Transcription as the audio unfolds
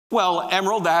Well,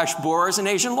 emerald ash borers and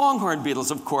Asian longhorn beetles,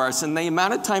 of course, and the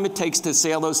amount of time it takes to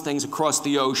sail those things across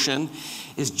the ocean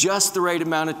is just the right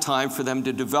amount of time for them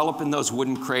to develop in those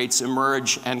wooden crates,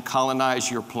 emerge, and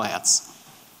colonize your plants.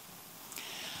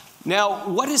 Now,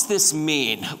 what does this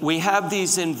mean? We have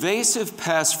these invasive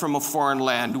pests from a foreign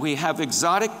land. We have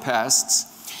exotic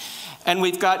pests, and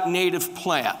we've got native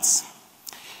plants.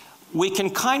 We can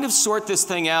kind of sort this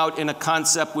thing out in a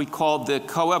concept we call the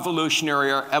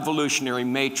coevolutionary or evolutionary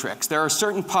matrix. There are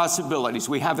certain possibilities.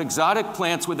 We have exotic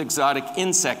plants with exotic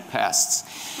insect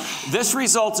pests. This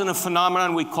results in a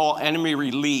phenomenon we call enemy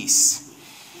release.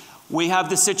 We have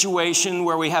the situation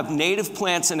where we have native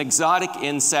plants and exotic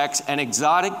insects, and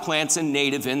exotic plants and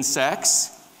native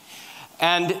insects.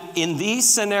 And in these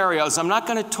scenarios, I'm not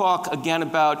going to talk again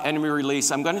about enemy release.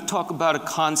 I'm going to talk about a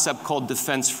concept called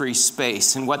defense-free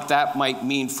space and what that might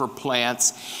mean for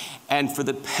plants and for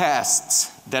the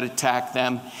pests that attack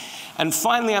them. And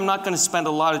finally, I'm not going to spend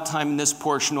a lot of time in this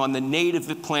portion on the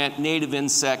native plant, native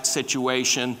insect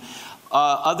situation,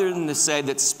 other than to say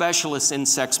that specialist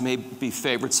insects may be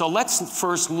favored. So let's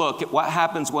first look at what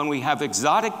happens when we have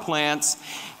exotic plants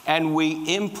and we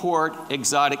import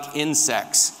exotic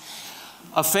insects.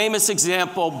 A famous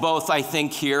example, both I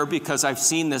think here, because I've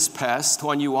seen this pest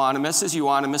on Euonymus, is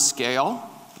Euonymus scale.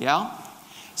 Yeah?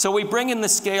 So we bring in the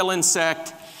scale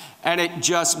insect, and it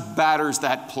just batters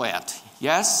that plant.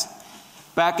 Yes?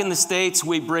 Back in the States,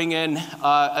 we bring in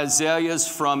azaleas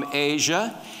from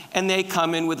Asia, and they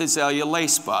come in with azalea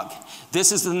lacebug.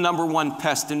 This is the #1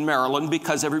 pest in Maryland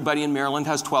because everybody in Maryland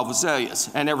has 12 azaleas,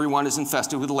 and everyone is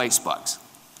infested with lacebugs.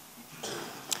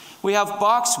 We have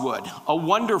boxwood, a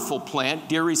wonderful plant,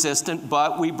 deer-resistant,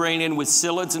 but we bring in with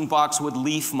psyllids and boxwood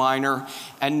leaf miner,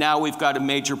 and now we've got a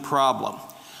major problem.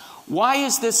 Why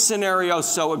is this scenario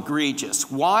so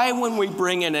egregious? Why, when we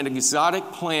bring in an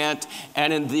exotic plant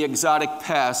and in the exotic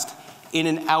pest in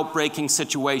an outbreaking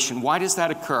situation, why does that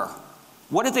occur?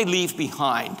 What do they leave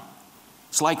behind?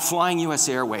 It's like flying US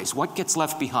Airways. What gets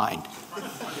left behind?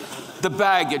 The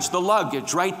baggage, the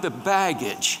luggage, right? The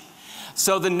baggage.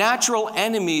 So the natural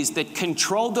enemies that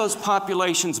controlled those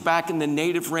populations back in the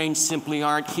native range simply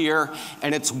aren't here,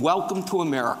 and it's welcome to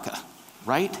America,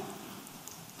 right?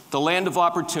 The land of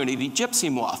opportunity,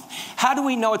 gypsy moth. How do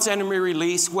we know it's enemy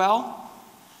release? Well,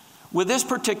 with this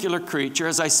particular creature,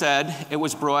 as I said, it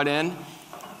was brought in.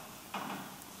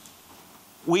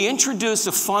 We introduced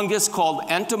a fungus called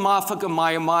Entomophaga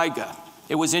myomyga.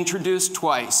 It was introduced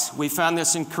twice. We found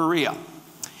this in Korea.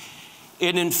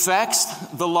 It infects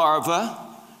the larva,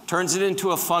 turns it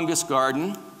into a fungus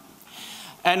garden,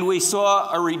 and we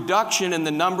saw a reduction in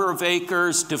the number of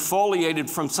acres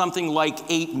defoliated from something like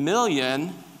 8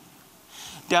 million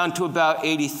down to about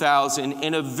 80,000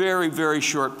 in a very, very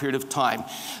short period of time.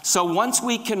 So once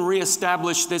we can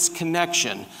reestablish this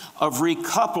connection of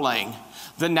recoupling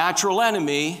the natural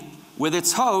enemy with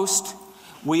its host,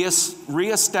 we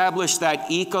reestablish that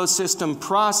ecosystem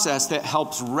process that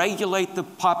helps regulate the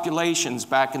populations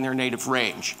back in their native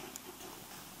range.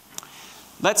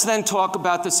 Let's then talk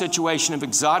about the situation of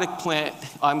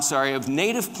of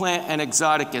native plant and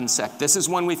exotic insect. This is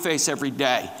one we face every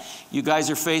day. You guys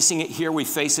are facing it here. We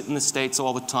face it in the States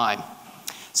all the time.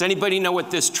 Does anybody know what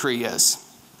this tree is?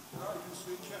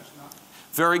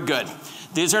 Very good.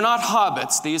 These are not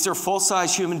hobbits. These are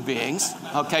full-size human beings.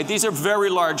 Okay, these are very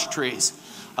large trees.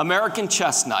 American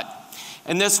chestnut.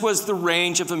 And this was the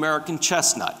range of American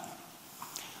chestnut.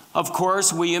 Of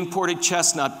course, we imported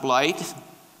chestnut blight.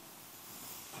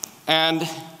 And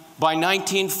by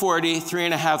 1940,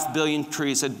 3.5 billion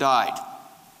trees had died.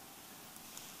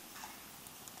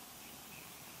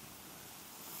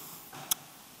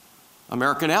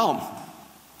 American elm.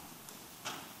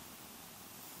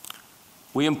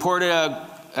 We imported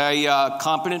a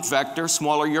competent vector,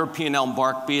 smaller European elm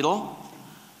bark beetle.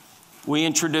 We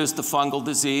introduced the fungal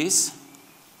disease,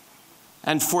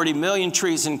 and 40 million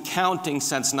trees and counting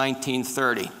since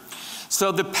 1930.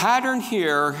 So the pattern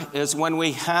here is when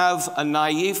we have a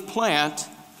naive plant,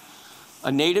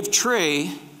 a native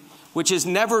tree, which has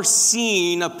never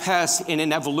seen a pest in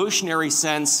an evolutionary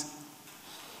sense,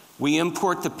 we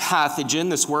import the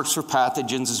pathogen. This works for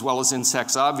pathogens as well as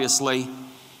insects, obviously.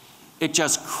 It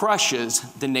just crushes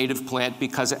the native plant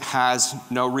because it has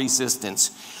no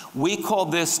resistance. We call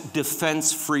this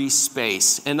defense-free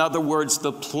space. In other words,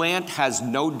 the plant has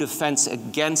no defense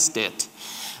against it.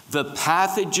 The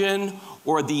pathogen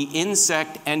or the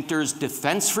insect enters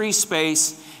defense-free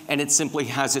space, and it simply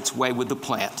has its way with the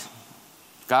plant.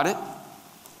 Got it?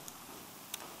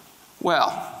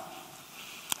 Well,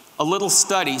 a little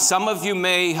study. Some of you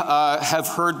may have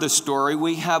heard the story.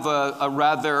 We have a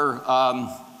rather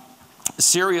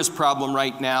serious problem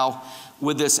right now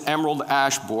with this emerald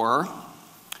ash borer.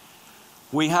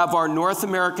 We have our North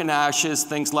American ashes,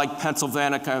 things like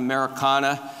Pennsylvanica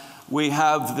americana. We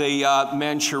have the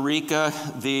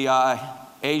Manchurica, the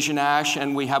Asian ash,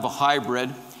 and we have a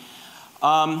hybrid.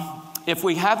 If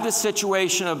we have this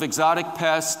situation of exotic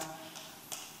pest,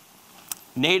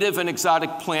 native and exotic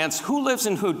plants, who lives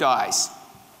and who dies?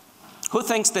 Who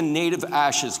thinks the native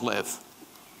ashes live?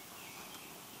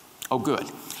 Oh, good.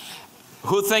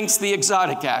 Who thinks the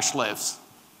exotic ash lives?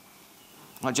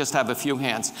 I just have a few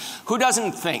hands. Who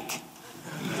doesn't think?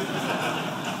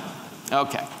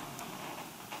 Okay.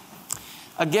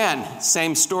 Again,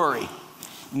 same story.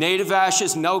 Native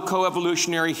ashes, no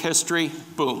coevolutionary history,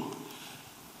 boom.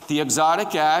 The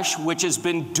exotic ash, which has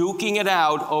been duking it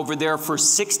out over there for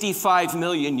 65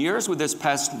 million years with this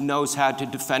pest, knows how to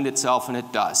defend itself, and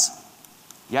it does.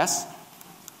 Yes?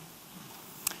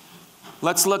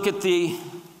 Let's look at the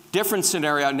different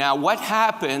scenario now. What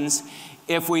happens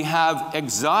if we have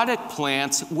exotic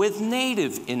plants with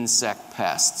native insect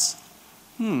pests?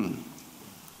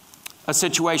 A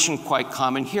situation quite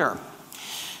common here.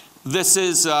 This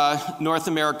is North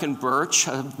American birch,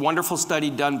 a wonderful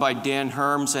study done by Dan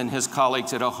Herms and his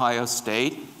colleagues at Ohio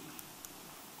State.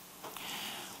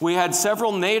 We had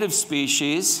several native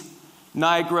species,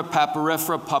 Niagara,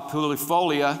 Papyrifera,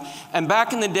 Papulifolia, and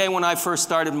back in the day when I first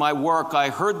started my work, I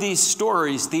heard these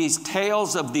stories, these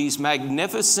tales of these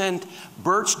magnificent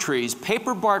birch trees,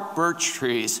 paper bark birch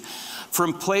trees,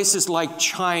 from places like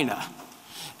China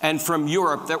and from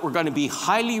Europe that were going to be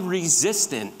highly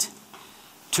resistant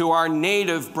to our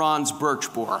native bronze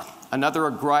birch borer, another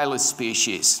agrylus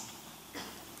species.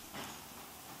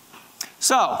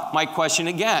 So, my question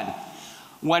again,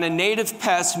 when a native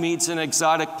pest meets an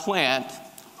exotic plant,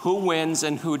 who wins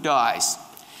and who dies?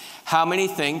 How many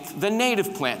think the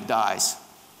native plant dies?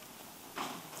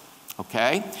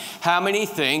 Okay. How many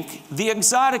think the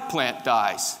exotic plant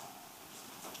dies?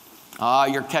 Ah,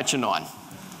 you're catching on.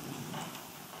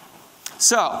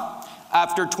 So,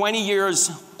 after 20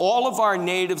 years, all of our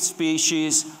native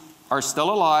species are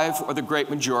still alive, or the great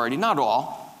majority, not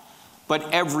all,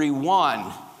 but every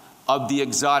one of the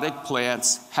exotic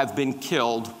plants have been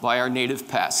killed by our native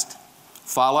pest.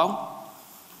 Follow?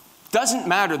 Doesn't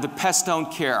matter, the pests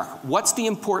don't care. What's the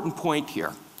important point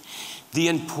here? The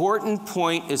important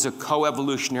point is a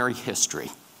coevolutionary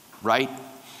history, right?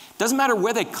 Doesn't matter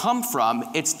where they come from,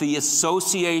 it's the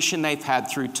association they've had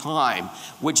through time,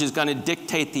 which is going to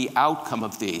dictate the outcome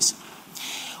of these.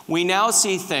 We now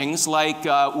see things like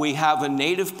we have a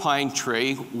native pine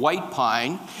tree, white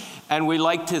pine, and we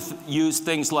like to use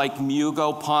things like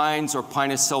mugo pines or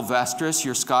Pinus sylvestris,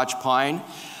 your Scotch pine.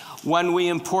 When we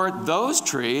import those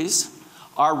trees,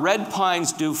 our red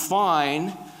pines do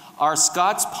fine, our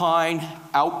Scots pine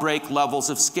outbreak levels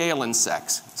of scale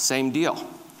insects, same deal.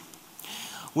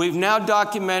 We've now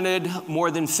documented more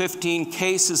than 15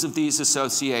 cases of these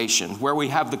associations where we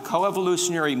have the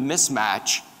coevolutionary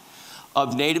mismatch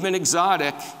of native and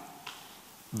exotic.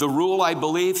 The rule, I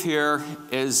believe, here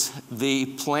is the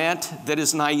plant that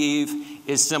is naive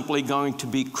is simply going to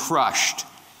be crushed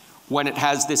when it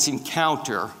has this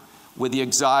encounter with the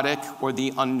exotic or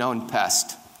the unknown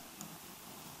pest.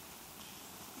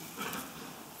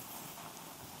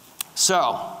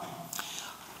 So,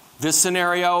 this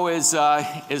scenario is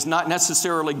not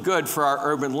necessarily good for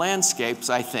our urban landscapes,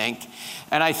 I think.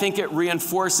 And I think it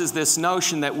reinforces this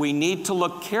notion that we need to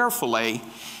look carefully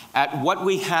at what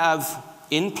we have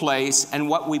in place and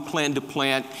what we plan to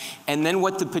plant, and then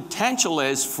what the potential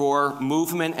is for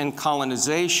movement and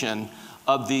colonization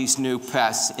of these new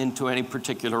pests into any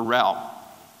particular realm.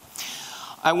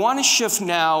 I want to shift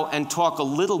now and talk a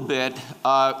little bit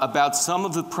about some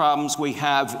of the problems we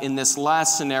have in this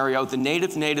last scenario, the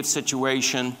native-native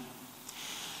situation.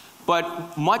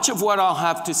 But much of what I'll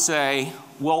have to say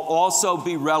will also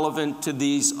be relevant to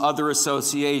these other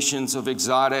associations of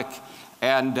exotic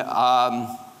and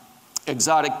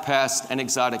exotic pest and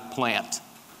exotic plant.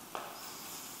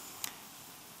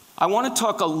 I want to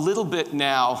talk a little bit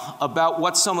now about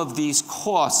what some of these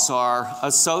costs are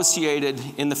associated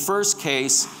in the first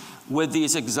case with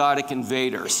these exotic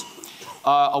invaders.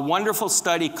 A wonderful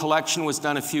study collection was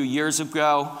done a few years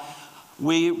ago.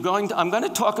 I'm going to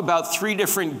talk about 3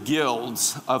 different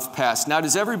guilds of pests. Now,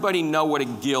 does everybody know what a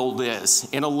guild is?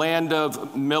 In a land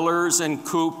of Millers and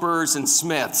Coopers and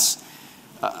Smiths,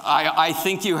 I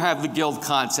think you have the guild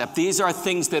concept. These are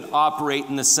things that operate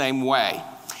in the same way.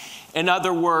 In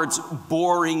other words,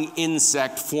 boring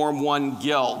insect form one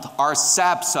guild. Our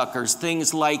sapsuckers,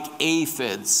 things like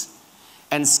aphids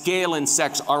And scale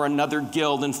insects are another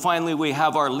guild. And finally, we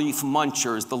have our leaf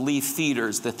munchers, the leaf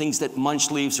feeders, the things that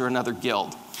munch leaves are another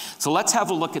guild. So let's have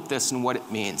a look at this and what it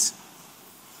means.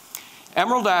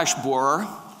 Emerald ash borer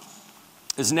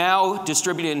is now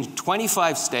distributed in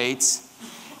 25 states.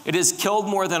 It has killed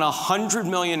more than 100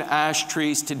 million ash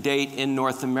trees to date in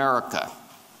North America.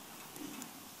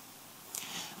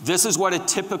 This is what a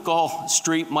typical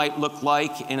street might look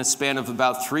like in a span of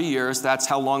about 3 years. That's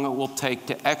how long it will take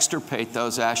to extirpate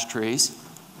those ash trees.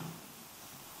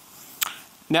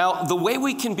 Now, the way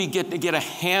we can begin to get a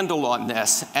handle on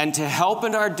this and to help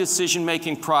in our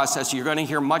decision-making process, you're going to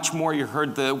hear much more. You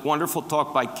heard the wonderful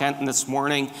talk by Kenton this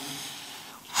morning.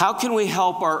 How can we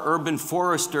help our urban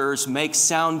foresters make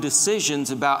sound decisions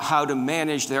about how to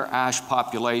manage their ash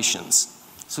populations?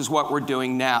 This is what we're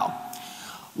doing now.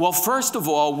 Well, first of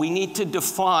all, we need to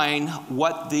define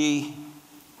what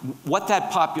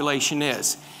that population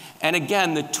is. And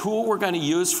again, the tool we're going to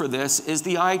use for this is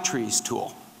the iTrees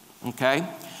tool, okay?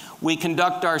 We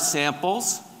conduct our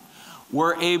samples.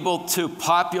 We're able to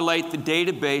populate the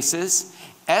databases,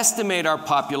 estimate our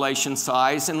population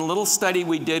size. In a little study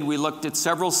we did, we looked at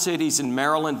several cities in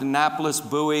Maryland, Annapolis,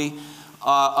 Bowie,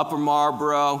 Upper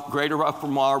Marlboro, Greater Upper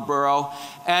Marlboro,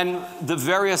 and the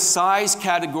various size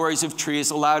categories of trees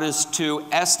allowed us to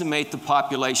estimate the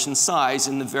population size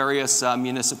in the various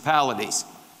municipalities.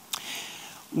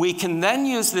 We can then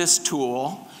use this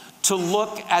tool to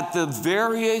look at the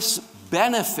various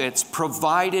benefits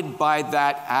provided by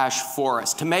that ash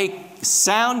forest. To make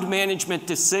sound management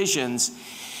decisions,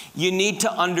 you need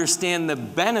to understand the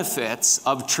benefits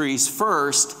of trees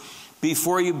first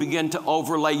before you begin to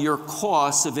overlay your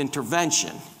costs of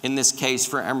intervention, in this case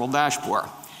for emerald ash borer.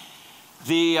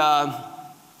 The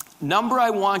number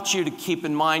I want you to keep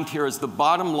in mind here is the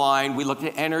bottom line. We looked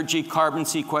at energy, carbon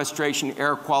sequestration,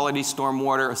 air quality,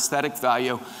 stormwater, aesthetic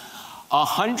value.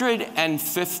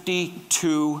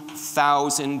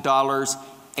 $152,000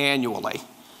 annually.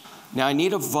 Now I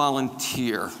need a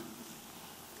volunteer.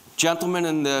 Gentleman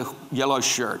in the yellow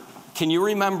shirt, can you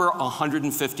remember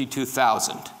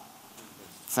 152,000?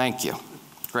 Thank you.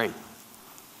 Great.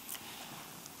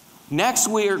 Next,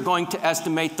 we are going to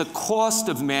estimate the cost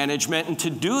of management, and to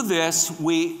do this,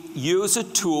 we use a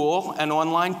tool, an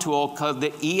online tool called the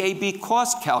EAB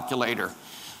cost calculator.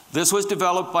 This was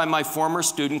developed by my former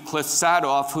student, Cliff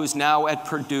Sadoff, who's now at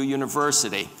Purdue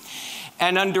University.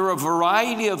 And under a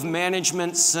variety of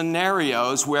management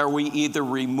scenarios where we either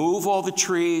remove all the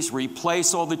trees,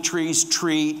 replace all the trees,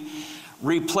 treat,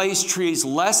 replace trees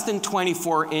less than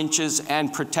 24 inches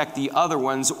and protect the other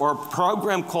ones, or a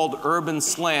program called Urban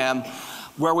Slam,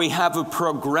 where we have a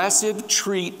progressive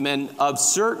treatment of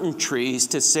certain trees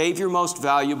to save your most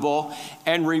valuable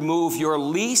and remove your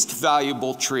least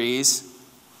valuable trees.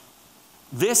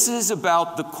 This is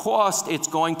about the cost it's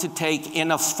going to take in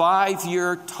a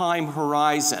 5-year time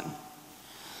horizon.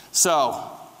 So,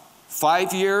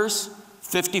 5 years,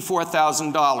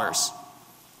 $54,000.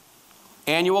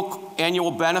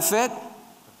 Annual benefit,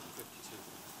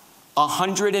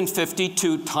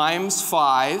 152 times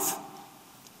 5,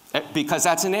 because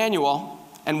that's an annual.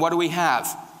 And what do we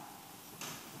have?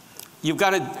 You've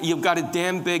got a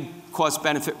damn big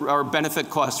cost-benefit or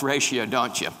benefit-cost ratio,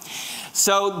 don't you?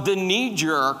 So the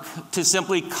knee-jerk to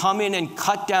simply come in and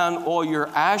cut down all your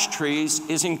ash trees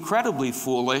is incredibly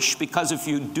foolish, because if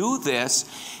you do this,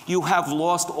 you have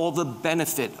lost all the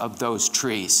benefit of those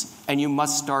trees, and you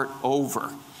must start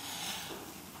over.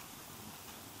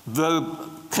 The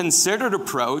considered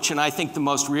approach, and I think the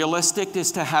most realistic,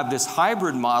 is to have this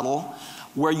hybrid model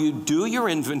where you do your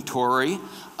inventory,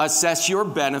 assess your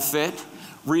benefit,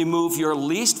 remove your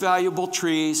least valuable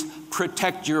trees,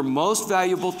 protect your most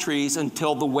valuable trees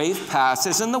until the wave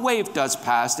passes. And the wave does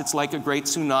pass. It's like a great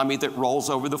tsunami that rolls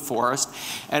over the forest.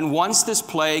 And once this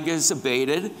plague is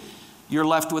abated, you're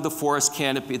left with a forest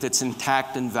canopy that's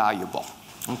intact and valuable.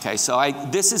 Okay, so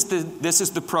this is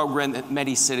the program that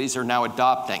many cities are now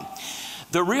adopting.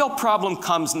 The real problem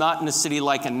comes not in a city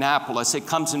like Annapolis, it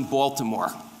comes in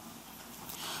Baltimore,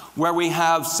 where we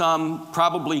have some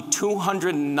probably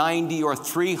 290 or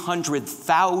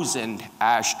 300,000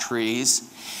 ash trees,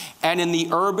 and in the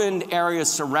urban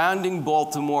areas surrounding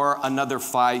Baltimore, another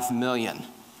 5 million.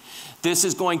 This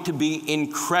is going to be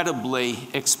incredibly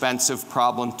expensive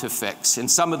problem to fix. In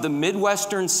some of the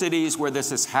Midwestern cities where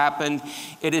this has happened,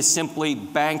 it has simply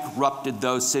bankrupted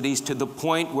those cities to the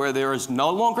point where there is no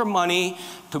longer money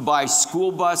to buy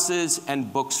school buses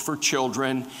and books for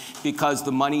children, because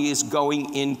the money is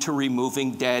going into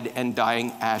removing dead and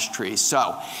dying ash trees.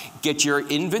 So get your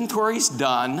inventories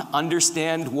done,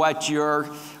 understand what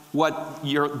your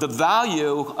the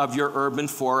value of your urban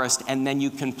forest, and then you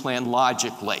can plan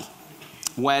logically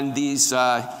when these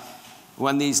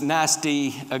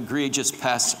nasty, egregious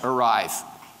pests arrive.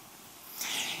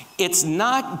 It's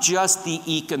not just the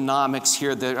economics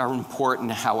here that are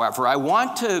important, however. I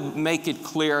want to make it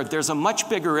clear there's a much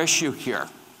bigger issue here.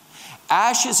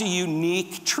 Ash is a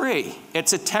unique tree.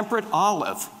 It's a temperate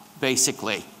olive,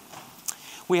 basically.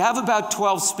 We have about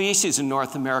 12 species in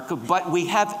North America, but we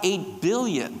have 8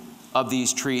 billion of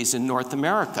these trees in North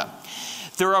America.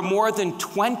 There are more than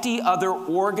 20 other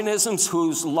organisms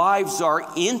whose lives are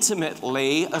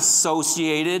intimately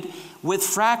associated with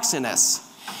Fraxinus.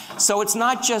 So it's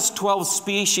not just 12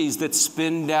 species that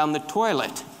spin down the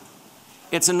toilet.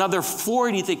 It's another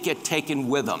 40 that get taken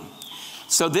with them.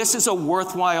 So this is a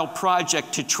worthwhile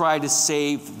project to try to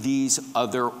save these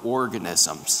other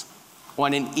organisms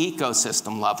on an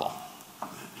ecosystem level.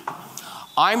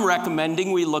 I'm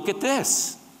recommending we look at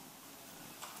this.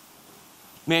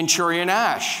 Manchurian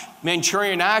ash.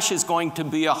 Manchurian ash is going to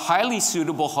be a highly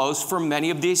suitable host for many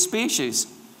of these species.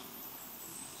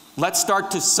 Let's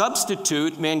start to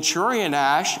substitute Manchurian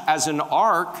ash as an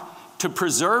ark to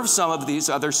preserve some of these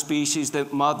other species that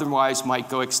otherwise might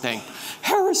go extinct.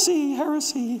 Heresy,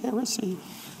 heresy, heresy,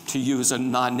 to use a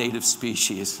non-native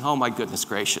species. Oh my goodness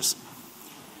gracious.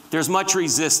 There's much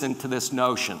resistance to this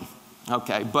notion,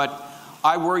 okay, but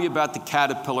I worry about the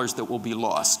caterpillars that will be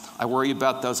lost. I worry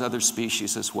about those other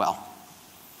species as well.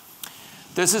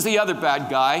 This is the other bad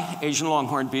guy, Asian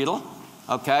longhorn beetle.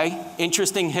 Okay,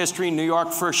 interesting history, New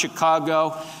York first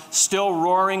Chicago, still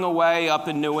roaring away up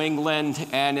in New England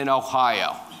and in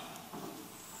Ohio.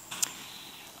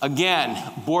 Again,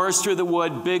 bores through the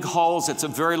wood, big holes, it's a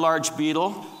very large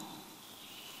beetle.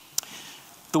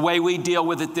 The way we deal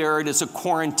with it there, it is a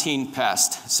quarantine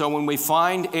pest. So when we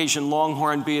find Asian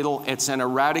longhorn beetle, it's an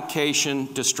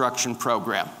eradication destruction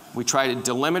program. We try to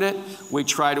delimit it, we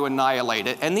try to annihilate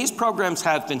it. And these programs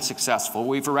have been successful.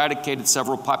 We've eradicated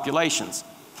several populations.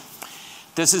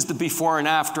 This is the before and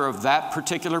after of that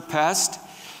particular pest.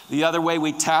 The other way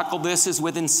we tackle this is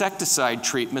with insecticide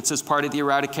treatments as part of the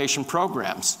eradication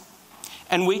programs.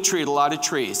 And we treat a lot of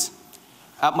trees.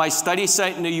 At my study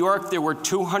site in New York, there were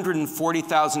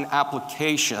 240,000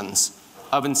 applications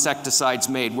of insecticides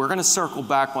made. We're going to circle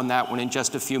back on that one in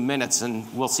just a few minutes,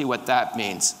 and we'll see what that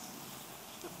means.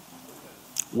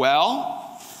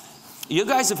 Well, you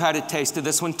guys have had a taste of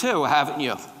this one too, haven't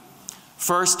you?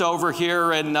 First over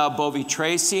here in Bovie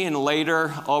Tracy, and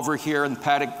later over here in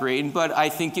Paddock Green, but I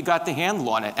think you got the handle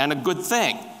on it, and a good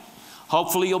thing.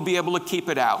 Hopefully you'll be able to keep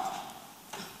it out.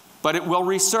 But it will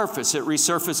resurface. It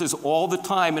resurfaces all the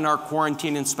time in our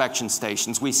quarantine inspection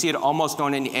stations. We see it almost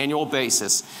on an annual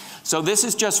basis. So this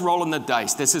is just rolling the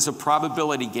dice. This is a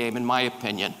probability game, in my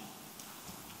opinion.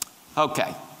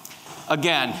 Okay.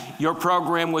 Again, your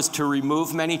program was to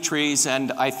remove many trees,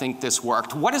 and I think this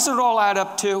worked. What does it all add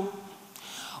up to?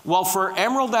 Well, for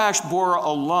emerald ash borer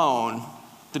alone,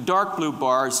 the dark blue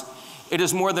bars, it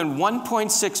is more than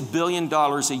 $1.6 billion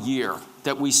a year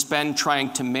that we spend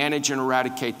trying to manage and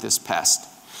eradicate this pest.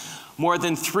 More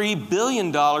than $3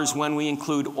 billion when we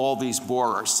include all these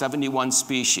borers, 71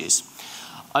 species.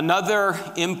 Another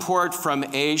import from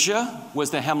Asia was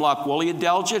the hemlock woolly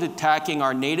adelgid attacking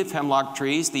our native hemlock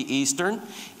trees, the eastern.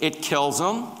 It kills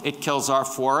them. It kills our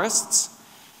forests.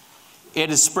 It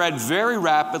has spread very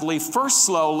rapidly, first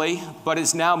slowly, but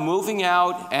is now moving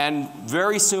out, and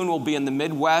very soon will be in the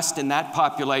Midwest in that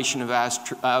population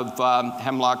of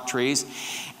hemlock trees.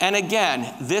 And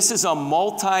again, this is a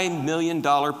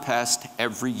multi-million-dollar pest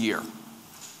every year.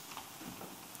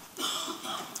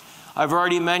 I've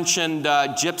already mentioned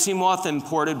gypsy moth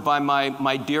imported by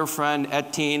my dear friend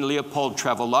Etienne Leopold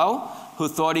Trevelot, who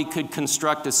thought he could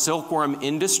construct a silkworm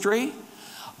industry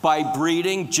by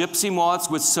breeding gypsy moths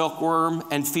with silkworm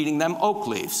and feeding them oak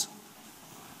leaves.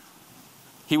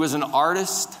 He was an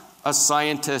artist, a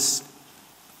scientist,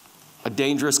 a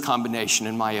dangerous combination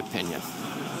in my opinion.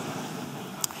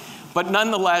 But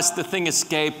nonetheless, the thing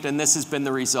escaped, and this has been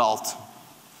the result.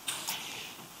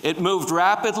 It moved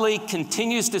rapidly,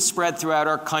 continues to spread throughout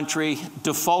our country.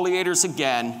 Defoliators,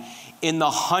 again, in the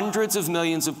hundreds of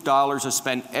millions of dollars are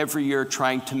spent every year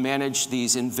trying to manage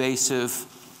these invasive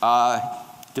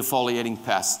defoliating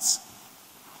pests.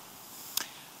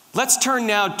 Let's turn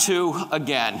now to,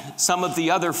 again, some of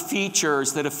the other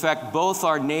features that affect both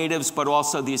our natives but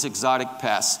also these exotic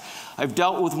pests. I've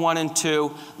dealt with 1 and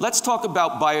 2. Let's talk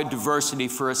about biodiversity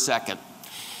for a second.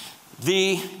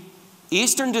 The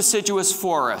eastern deciduous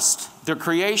forest, the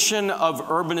creation of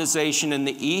urbanization in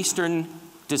the eastern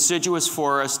deciduous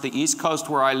forest, the East Coast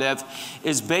where I live,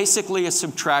 is basically a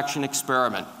subtraction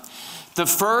experiment. The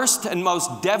first and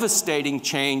most devastating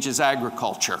change is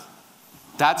agriculture.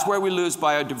 That's where we lose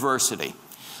biodiversity.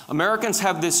 Americans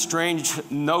have this strange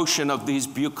notion of these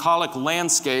bucolic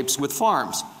landscapes with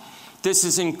farms. This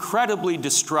is incredibly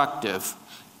destructive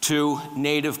to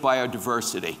native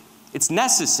biodiversity. It's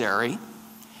necessary.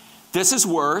 This is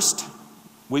worst.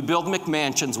 We build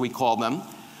McMansions, we call them.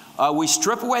 We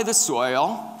strip away the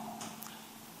soil.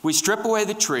 We strip away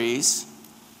the trees.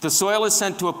 The soil is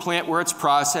sent to a plant where it's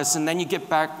processed, and then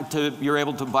you're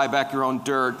able to buy back your own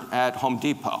dirt at Home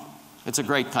Depot. It's a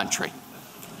great country.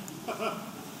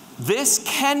 This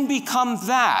can become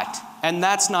that, and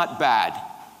that's not bad.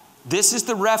 This is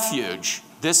the refuge.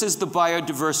 This is the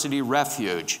biodiversity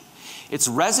refuge. It's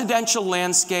residential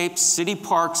landscapes, city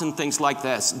parks, and things like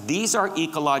this. These are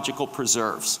ecological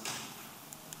preserves.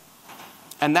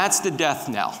 And that's the death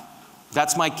knell.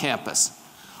 That's my campus.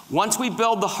 Once we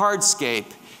build the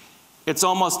hardscape, it's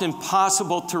almost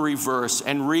impossible to reverse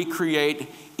and recreate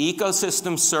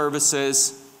ecosystem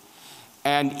services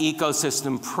and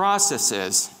ecosystem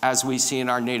processes as we see in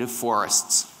our native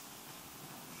forests.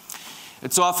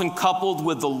 It's often coupled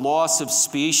with the loss of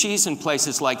species in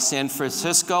places like San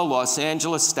Francisco, Los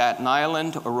Angeles, Staten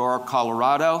Island, Aurora,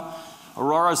 Colorado.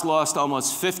 Aurora's lost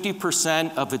almost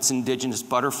 50% of its indigenous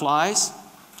butterflies.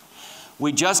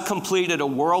 We just completed a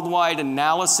worldwide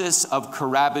analysis of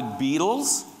carabid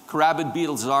beetles. Carabid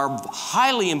beetles are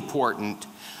highly important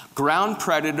ground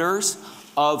predators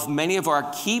of many of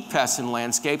our key pests in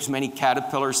landscapes, many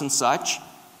caterpillars and such.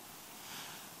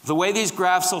 The way these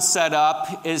graphs are set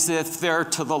up is if they're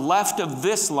to the left of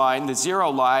this line, the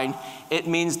 0 line, it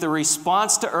means the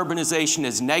response to urbanization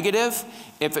is negative.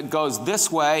 If it goes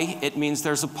this way, it means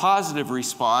there's a positive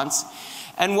response.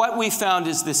 And what we found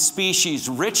is the species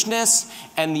richness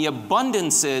and the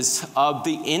abundances of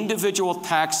the individual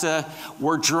taxa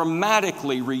were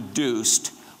dramatically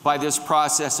reduced by this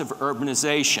process of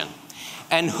urbanization.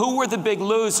 And who were the big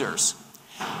losers?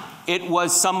 It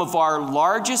was some of our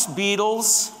largest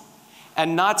beetles,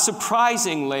 and not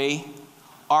surprisingly,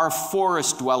 our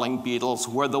forest-dwelling beetles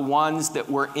were the ones that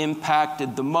were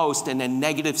impacted the most in a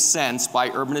negative sense by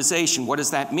urbanization. What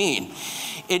does that mean?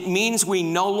 It means we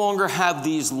no longer have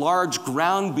these large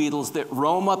ground beetles that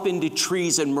roam up into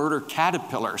trees and murder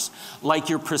caterpillars, like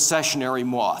your processionary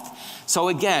moth. So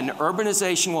again,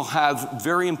 urbanization will have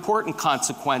very important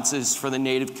consequences for the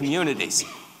native communities.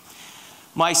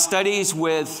 My studies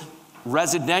with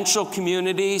residential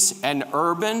communities and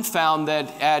urban found that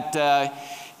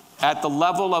at the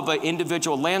level of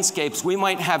individual landscapes, we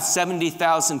might have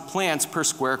 70,000 plants per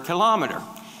square kilometer,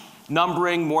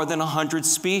 numbering more than 100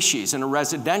 species in a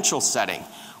residential setting.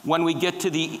 When we get to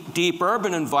the deep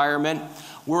urban environment,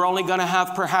 we're only going to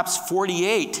have perhaps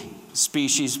 48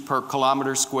 species per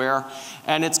kilometer square,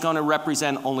 and it's going to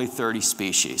represent only 30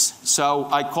 species. So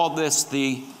I call this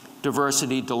the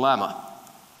diversity dilemma.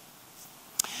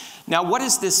 Now, what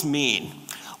does this mean?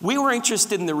 We were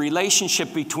interested in the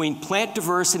relationship between plant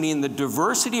diversity and the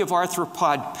diversity of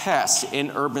arthropod pests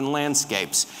in urban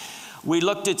landscapes. We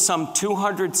looked at some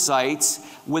 200 sites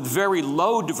with very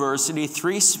low diversity,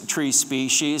 3 tree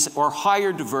species, or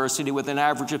higher diversity with an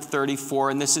average of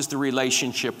 34, and this is the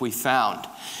relationship we found.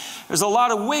 There's a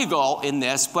lot of wiggle in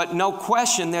this, but no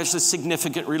question there's a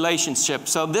significant relationship.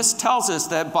 So this tells us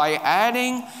that by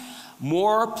adding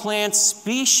more plant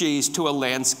species to a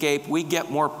landscape, we get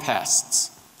more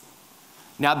pests.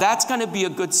 Now that's going to be a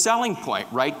good selling point,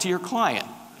 right, to your client.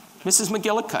 Mrs.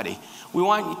 McGillicuddy, we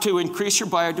want you to increase your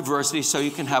biodiversity so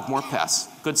you can have more pests.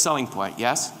 Good selling point,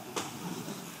 yes?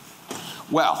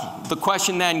 Well, the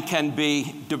question then can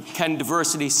be, can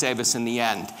diversity save us in the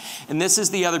end? And this is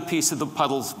the other piece of the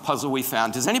puzzle we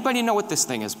found. Does anybody know what this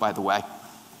thing is, by the way?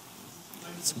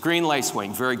 It's a green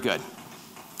lacewing, very good.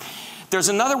 There's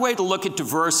another way to look at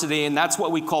diversity, and that's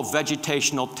what we call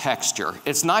vegetational texture.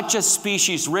 It's not just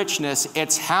species richness,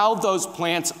 it's how those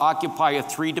plants occupy a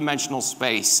 3-dimensional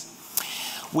space.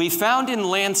 We found in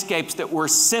landscapes that were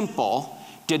simple,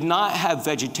 did not have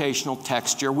vegetational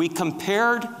texture. We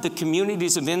compared the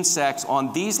communities of insects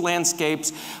on these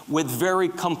landscapes with very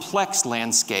complex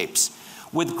landscapes,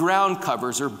 with ground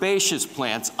covers, herbaceous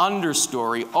plants,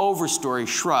 understory, overstory,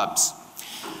 shrubs.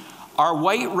 Our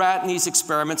white rat in these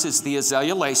experiments is the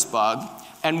azalea lacebug,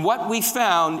 and what we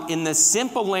found in the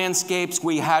simple landscapes,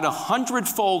 we had a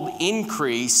 100-fold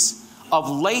increase of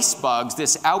lacebugs,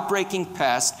 this outbreaking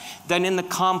pest, than in the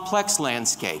complex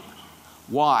landscape.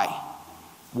 Why?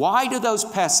 Why do those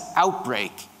pests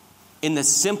outbreak in the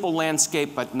simple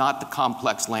landscape but not the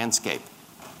complex landscape?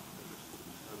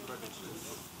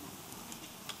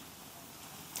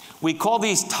 We call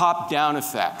these top-down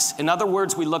effects. In other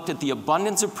words, we looked at the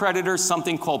abundance of predators,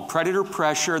 something called predator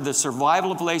pressure, the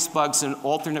survival of lacebugs, and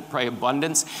alternate prey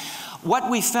abundance.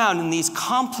 What we found in these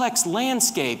complex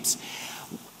landscapes,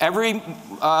 every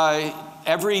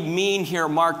mean here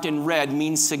marked in red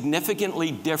means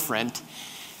significantly different.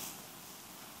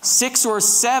 6 or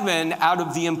 7 out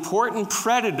of the important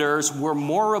predators were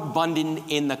more abundant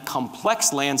in the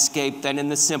complex landscape than in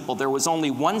the simple. There was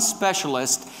only one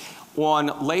specialist on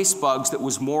lacebugs that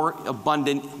was more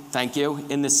abundant, thank you,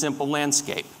 in the simple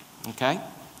landscape, okay?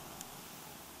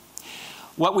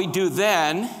 What we do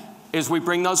then is we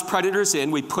bring those predators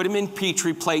in, we put them in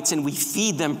Petri plates, and we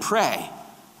feed them prey.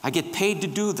 I get paid to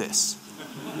do this.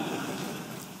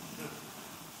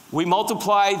 We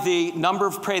multiply the number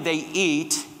of prey they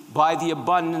eat by the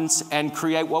abundance and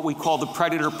create what we call the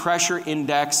predator pressure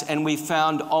index, and we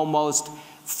found almost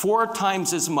 4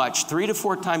 times as much, 3 to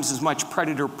 4 times as much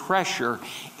predator pressure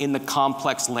in the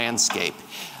complex landscape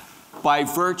by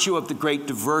virtue of the great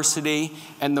diversity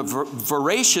and the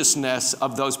voraciousness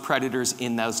of those predators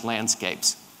in those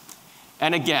landscapes.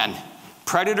 And again,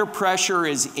 predator pressure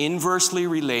is inversely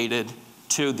related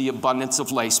to the abundance of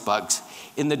lacebugs.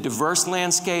 In the diverse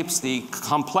landscapes, the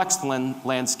complex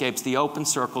landscapes, the open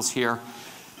circles here,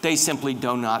 they simply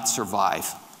do not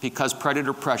survive because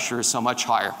predator pressure is so much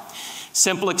higher.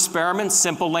 Simple experiments,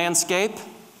 simple landscape,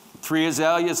 3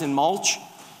 azaleas in mulch.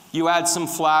 You add some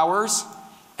flowers,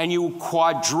 and you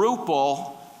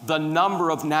quadruple the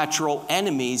number of natural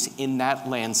enemies in that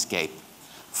landscape.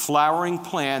 Flowering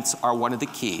plants are one of the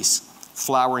keys.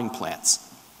 Flowering plants.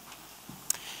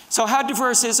 So how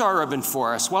diverse is our urban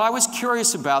forest? Well, I was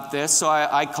curious about this, so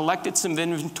I collected some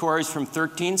inventories from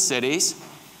 13 cities.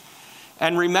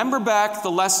 And remember back, the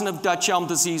lesson of Dutch elm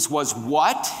disease was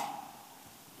what?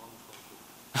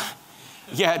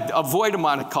 Yeah, avoid a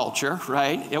monoculture,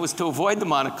 right? It was to avoid the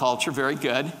monoculture, very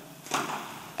good.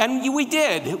 And we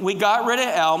did. We got rid of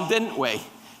elm, didn't we?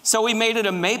 So we made it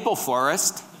a maple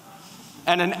forest,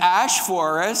 and an ash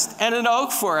forest, and an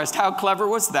oak forest. How clever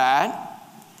was that?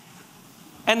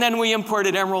 And then we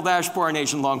imported emerald ash borer and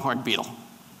Asian longhorn beetle.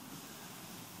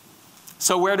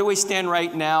 So where do we stand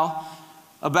right now?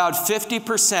 About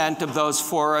 50% of those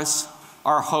forests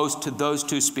are host to those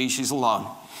 2 species alone.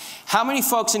 How many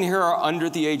folks in here are under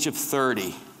the age of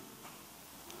 30?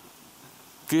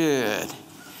 Good.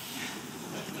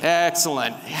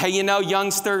 Excellent. Hey, you know,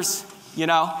 youngsters, you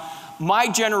know, my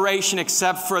generation,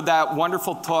 except for that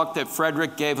wonderful talk that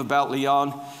Frederick gave about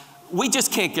Lyon, we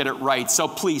just can't get it right, so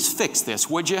please fix this,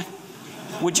 would you?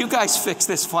 Would you guys fix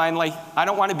this finally? I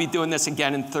don't want to be doing this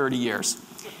again in 30 years.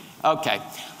 Okay,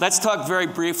 let's talk very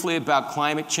briefly about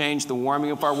climate change, the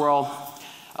warming of our world.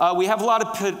 We have a lot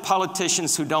of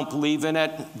politicians who don't believe in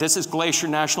it. This is Glacier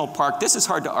National Park. This is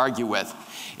hard to argue with.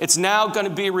 It's now going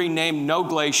to be renamed No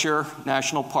Glacier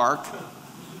National Park.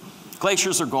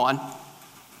 Glaciers are gone.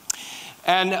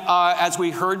 And as we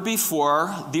heard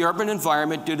before, the urban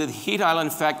environment, due to the heat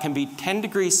island effect, can be 10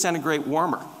 degrees centigrade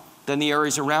warmer than the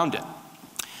areas around it.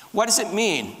 What does it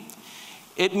mean?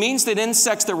 It means that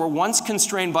insects that were once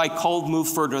constrained by cold move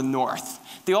further north.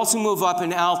 They also move up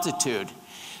in altitude.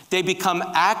 They become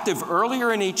active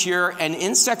earlier in each year, and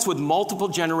insects with multiple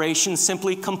generations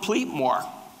simply complete more.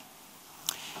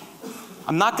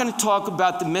 I'm not going to talk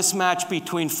about the mismatch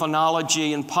between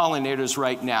phenology and pollinators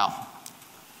right now.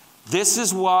 This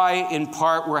is why, in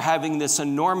part, we're having this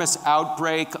enormous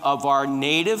outbreak of our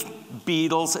native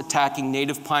beetles attacking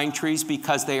native pine trees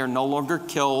because they are no longer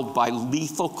killed by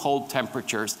lethal cold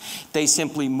temperatures. They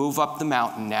simply move up the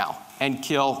mountain now and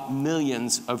kill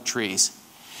millions of trees.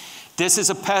 This is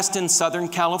a pest in Southern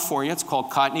California. It's called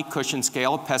cottony cushion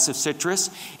scale, a pest of citrus.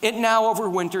 It now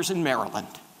overwinters in Maryland.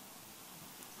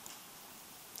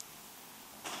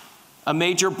 A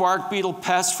major bark beetle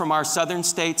pest from our southern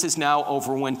states is now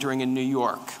overwintering in New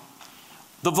York.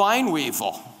 The vine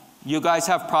weevil. You guys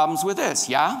have problems with this,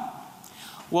 yeah?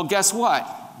 Well, guess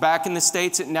what? Back in the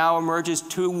States, it now emerges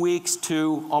 2 weeks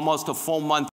to almost a full month